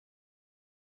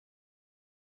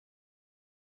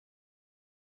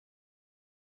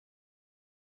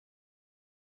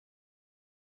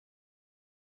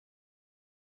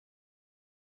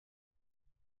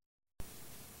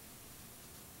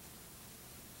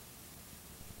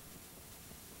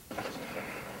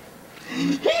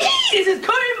This is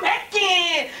Cody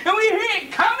Maclin, and we're here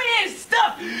at Comedy and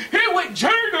Stuff, here with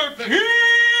Jerry the King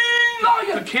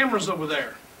Lawler. The camera's over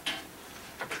there.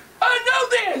 I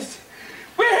know this.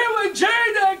 We're here with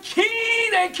Jerry the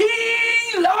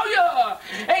King Lawler,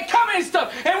 at Comedy and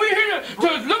Stuff, and we're here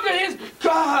to look at his,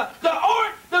 the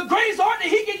art, the greatest art that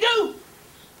he can do.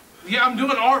 Yeah, I'm doing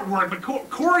artwork, but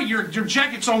Corey, your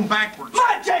jacket's on backwards.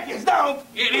 My jacket's down.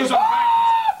 It is on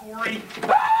backwards,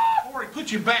 Corey. Corey,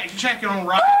 put your jacket on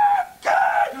right.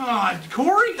 God,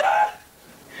 Corey.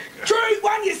 Jerry,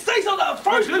 why didn't you say so in the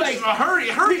first place?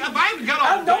 Hurry! I haven't got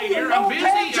all day here. I'm busy.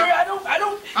 That, Jerry. I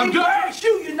don't embarrass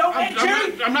you. You know that,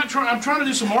 Jerry. I'm not trying. I'm trying to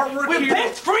do some artwork We're here. We're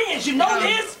best friends. You know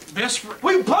this. Best friend.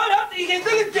 We butt up. You can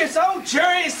look at this. Oh,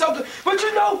 Jerry, it's so good. But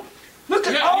you know, look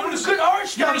at all the good art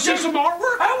stuff. You want to see some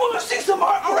artwork? I want to see some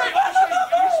artwork. All right.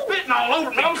 You're spitting all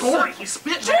over me, Corey. You're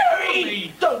spitting all over me.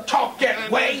 Jerry, don't talk that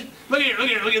way. Look here.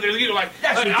 Like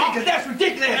that's ridiculous. That's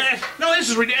ridiculous. No, this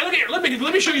is ridiculous. Look here.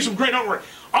 Let me show you some great artwork.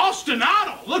 Austin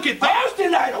Idol, look at that.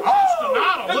 Austin Idol. Austin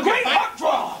Idol, look at that. Art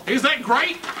draw. Isn't that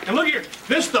great? And look here,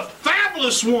 this is the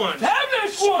fabulous one.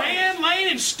 Stan Lane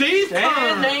and Steve Kern.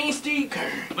 Stan Lane, Steve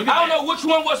Kern. I don't know which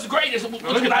one was the greatest. Which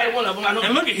one of them. I know.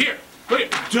 And look at here. Look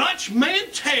at Dutch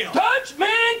Mantel. Dutch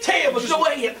Mantel. But go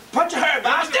ahead. Punch your hair.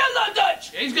 But I still love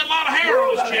Dutch. He's got a lot of hair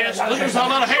on his chest. Look, there's a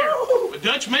lot of hair. But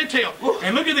Dutch Mantel.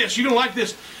 And look at this. You're going to like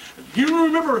this. You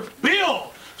remember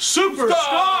Bill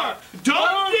Superstar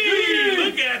Dundee.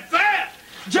 Look at that.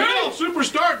 Jerry. Bill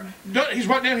Superstar Dundee. He's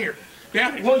right down here.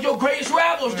 One of your greatest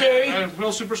rivals, Jerry.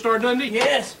 Bill Superstar Dundee.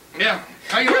 Yes. Yeah.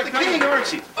 You're the king,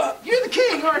 aren't you? You're the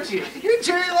king, aren't you? You're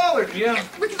Jerry Lawler. Yeah.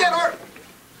 Look at that art.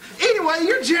 Anyway,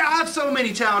 you're Jerry. I have so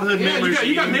many childhood memories.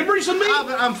 You got memories of me?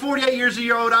 I'm 48 years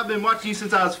old. I've been watching you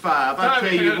since I was 5. I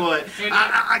tell you what,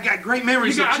 I got great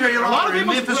memories of Jerry Lawler in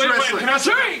Memphis wrestling.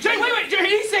 Jerry, wait, Jerry.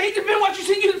 He said he's been watching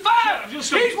you since you was 5.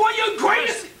 He's one of your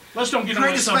greatest. Let's don't get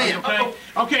into something, okay?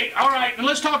 Okay, all right. And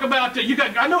let's talk about you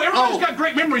got. I know everybody's got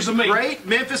great memories of me. Great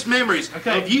Memphis memories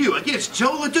of you against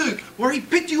Joe LeDuc, where he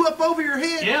picked you up over your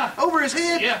head, over his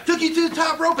head, took you to the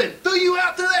top rope and threw you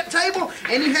out to that table,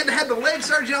 and you had to have the leg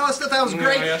surgery and all that stuff. That was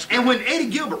great. And when Eddie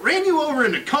Gilbert ran you over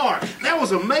in the car, that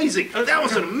was amazing. That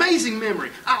was an amazing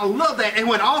memory. I love that. And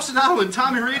when Austin Idol and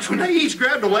Tommy Rich, when they each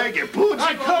grabbed a leg and pulled you.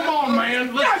 Hey, come on,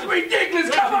 man. That's ridiculous.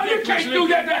 Come on, you can't do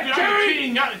that,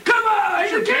 Jerry. Come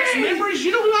on, memories,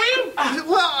 you know who I am?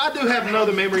 Well, I do have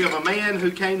another memory of a man who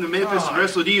came to Memphis and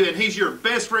wrestled you, and he's your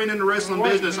best friend in the wrestling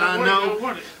business, I know.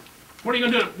 What are you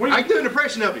going to do? I can do an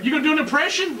impression of him. You going to do an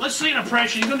impression? Let's see an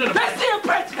impression. You're going to do an impression. Let's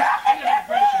see an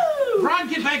impression. Brian,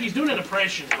 get back. He's doing an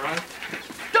impression, Brian.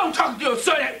 Don't talk to your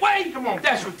son that way. Come on.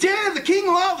 That's ridiculous. Jerry the King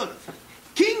Lawler.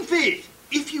 Kingfish,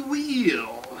 if you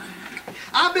will.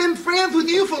 I've been friends with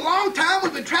you for a long time.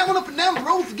 We've been traveling up and down the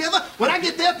road together. When I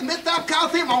get there at the Mid-South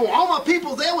Coliseum, I want all my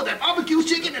people there with their barbecue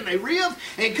chicken and their ribs,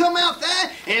 and come out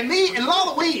there, and me and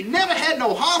Lawler, we ain't never had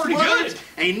no harsh words.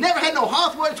 Ain't never had no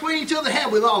harsh words between each other,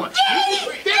 have we, Lawler?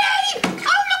 Jerry!